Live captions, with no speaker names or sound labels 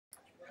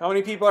How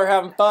many people are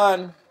having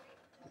fun?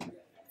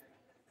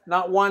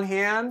 Not one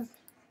hand.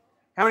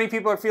 How many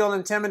people are feeling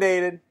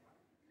intimidated?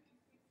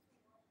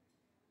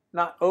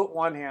 Not, oh,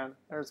 one hand.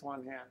 There's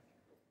one hand.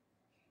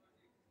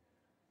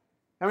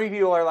 How many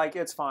people are like,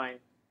 it's fine?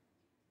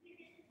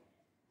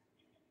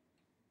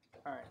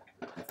 All right.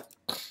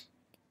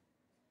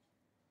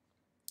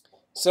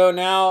 So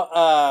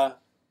now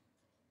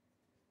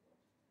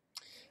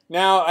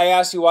I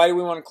asked you, why do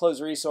we want to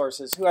close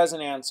resources? Who has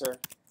an answer?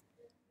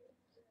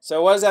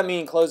 So what does that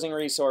mean, closing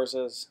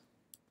resources?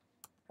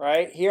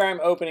 Right? Here I'm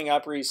opening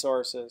up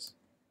resources.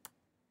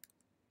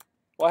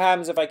 What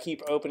happens if I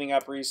keep opening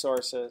up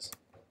resources?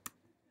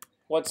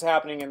 What's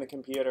happening in the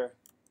computer?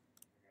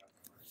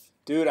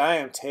 Dude, I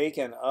am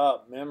taking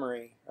up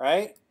memory,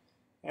 right?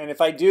 And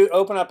if I do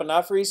open up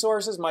enough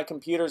resources, my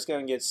computer is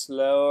going to get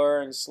slower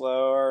and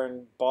slower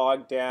and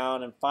bogged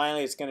down. And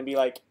finally, it's going to be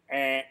like,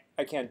 I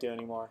can't do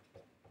anymore.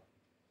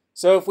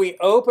 So if we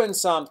open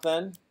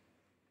something,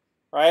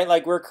 right,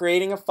 like we're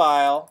creating a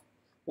file,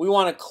 we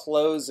want to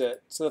close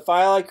it. So the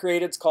file I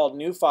created is called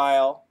new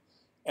file.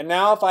 And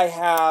now if I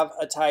have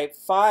a type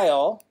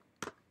file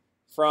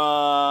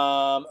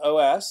from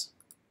OS,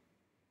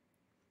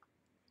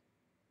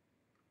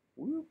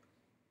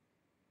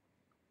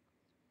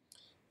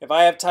 if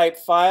I have type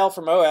file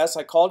from OS,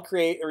 I called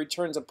create, it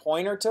returns a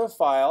pointer to a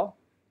file.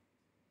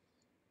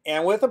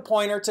 And with a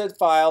pointer to a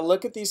file,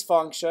 look at these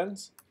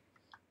functions.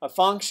 A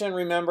function,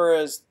 remember,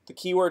 is the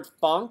keyword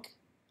func,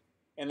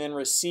 and then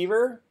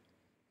receiver,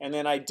 and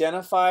then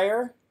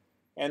identifier,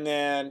 and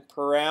then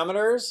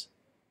parameters,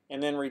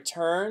 and then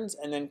returns,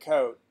 and then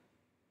code.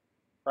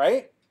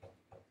 Right?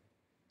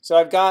 So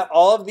I've got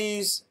all of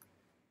these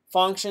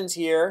functions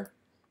here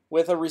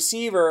with a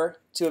receiver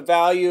to a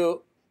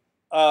value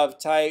of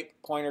type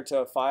pointer to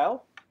a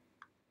file.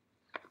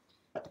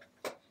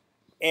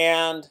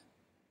 And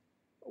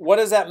what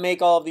does that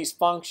make all of these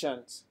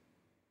functions?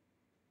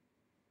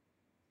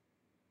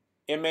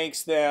 It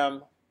makes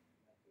them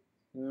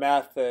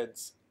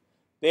methods.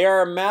 They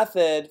are a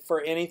method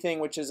for anything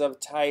which is of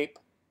type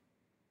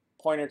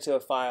pointer to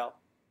a file.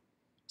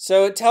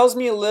 So it tells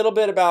me a little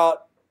bit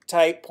about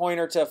type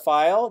pointer to a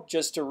file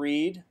just to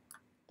read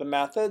the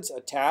methods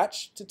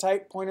attached to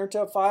type pointer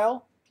to a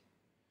file.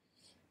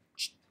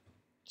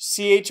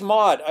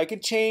 chmod, I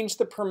could change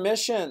the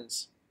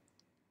permissions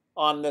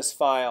on this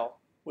file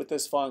with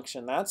this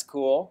function. That's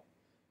cool.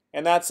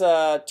 And that's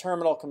a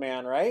terminal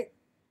command, right?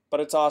 But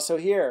it's also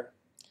here.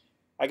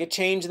 I could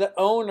change the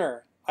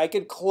owner. I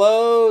could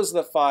close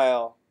the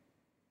file.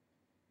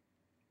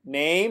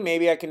 Name,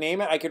 maybe I can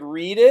name it. I could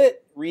read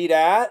it, read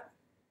at.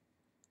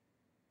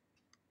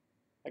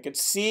 I could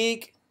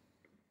seek.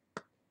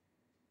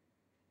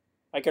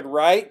 I could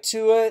write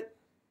to it.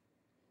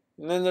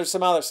 And then there's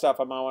some other stuff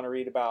I might want to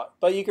read about.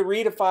 But you could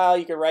read a file,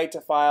 you could write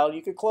to file,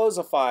 you could close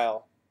a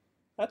file.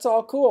 That's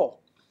all cool.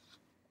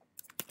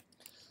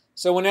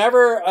 So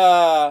whenever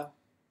a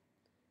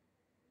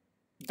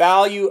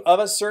value of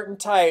a certain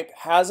type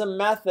has a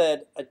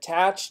method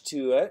attached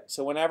to it,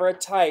 so whenever a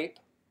type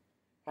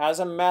has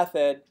a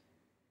method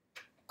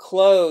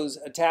close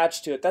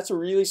attached to it, that's a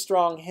really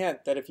strong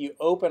hint that if you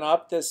open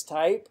up this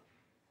type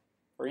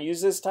or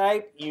use this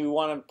type, you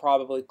want to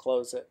probably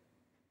close it.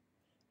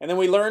 And then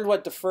we learned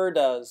what defer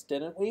does,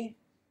 didn't we?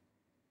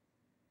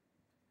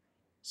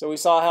 So we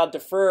saw how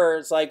defer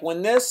is like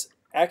when this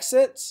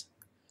exits,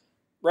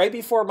 right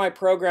before my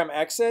program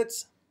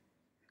exits,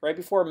 right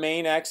before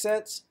main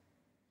exits,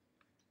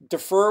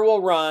 defer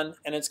will run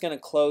and it's going to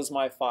close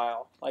my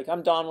file. Like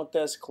I'm done with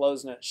this,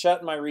 closing it,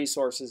 shutting my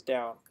resources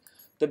down.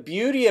 The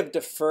beauty of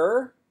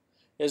defer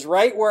is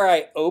right where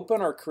I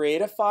open or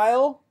create a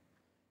file,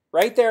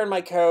 right there in my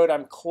code,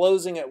 I'm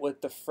closing it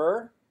with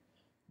defer.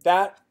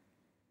 That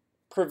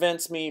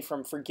prevents me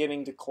from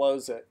forgetting to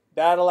close it.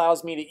 That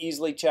allows me to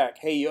easily check,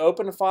 hey, you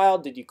opened a file,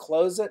 did you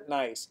close it?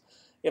 Nice.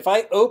 If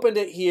I opened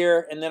it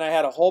here and then I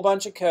had a whole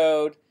bunch of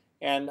code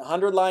and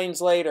 100 lines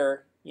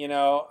later, you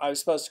know, I was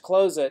supposed to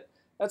close it,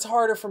 that's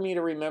harder for me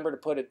to remember to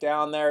put it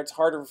down there. It's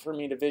harder for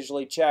me to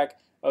visually check,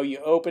 oh, you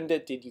opened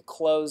it, did you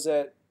close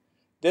it?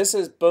 This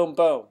is boom,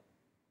 boom.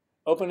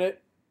 Open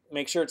it,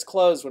 make sure it's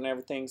closed when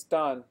everything's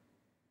done,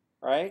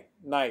 right?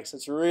 Nice,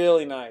 it's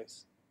really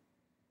nice.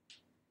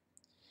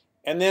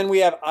 And then we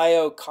have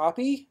IO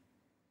copy.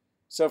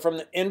 So from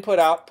the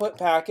input-output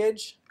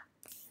package,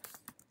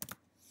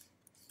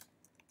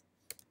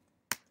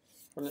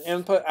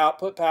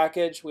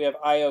 we have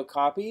IO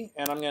copy,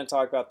 and I'm going to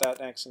talk about that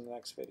next in the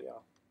next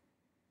video.